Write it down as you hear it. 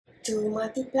To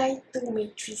multiply two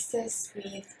matrices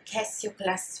with Casio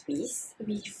CLASSWIZ,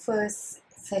 we first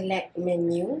select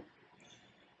menu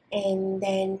and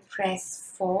then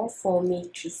press 4 for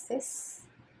matrices.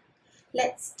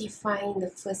 Let's define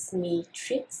the first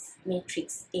matrix,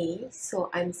 matrix A. So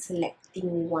I'm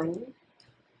selecting 1.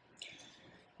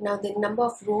 Now the number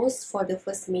of rows for the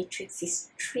first matrix is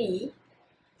 3.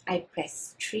 I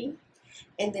press 3.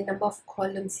 And the number of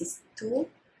columns is 2.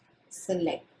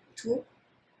 Select 2.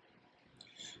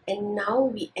 And now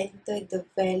we enter the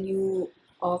value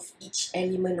of each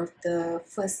element of the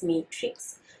first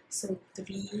matrix. So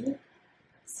 3,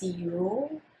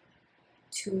 0,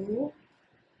 2,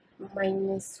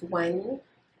 minus 1,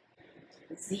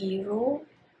 0,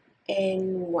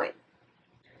 and 1.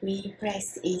 We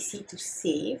press AC to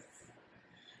save.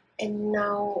 And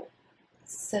now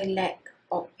select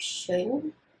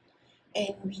option.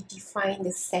 And we define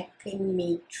the second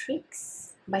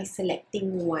matrix by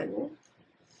selecting 1.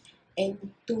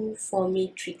 And 2 for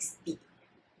matrix B.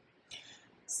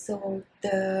 So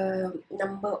the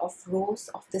number of rows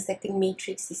of the second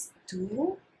matrix is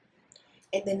 2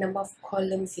 and the number of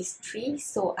columns is 3,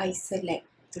 so I select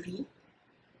 3.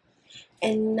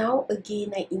 And now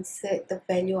again I insert the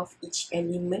value of each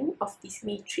element of this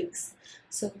matrix.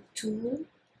 So 2,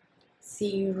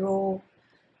 0,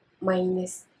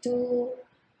 minus 2,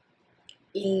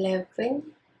 11,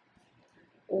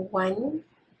 1,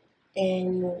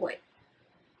 and 1.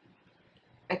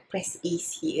 I press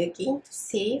AC again to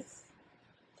save.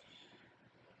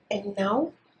 And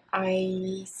now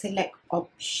I select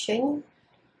option,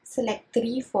 select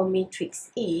 3 for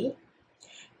matrix A,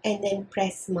 and then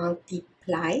press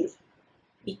multiply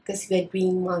because we are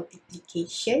doing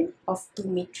multiplication of two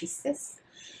matrices.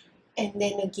 And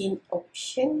then again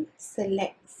option,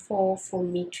 select 4 for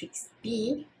matrix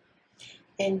B,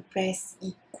 and press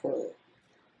equal.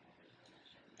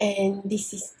 And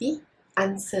this is the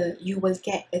answer. You will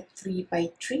get a 3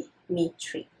 by 3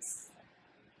 matrix.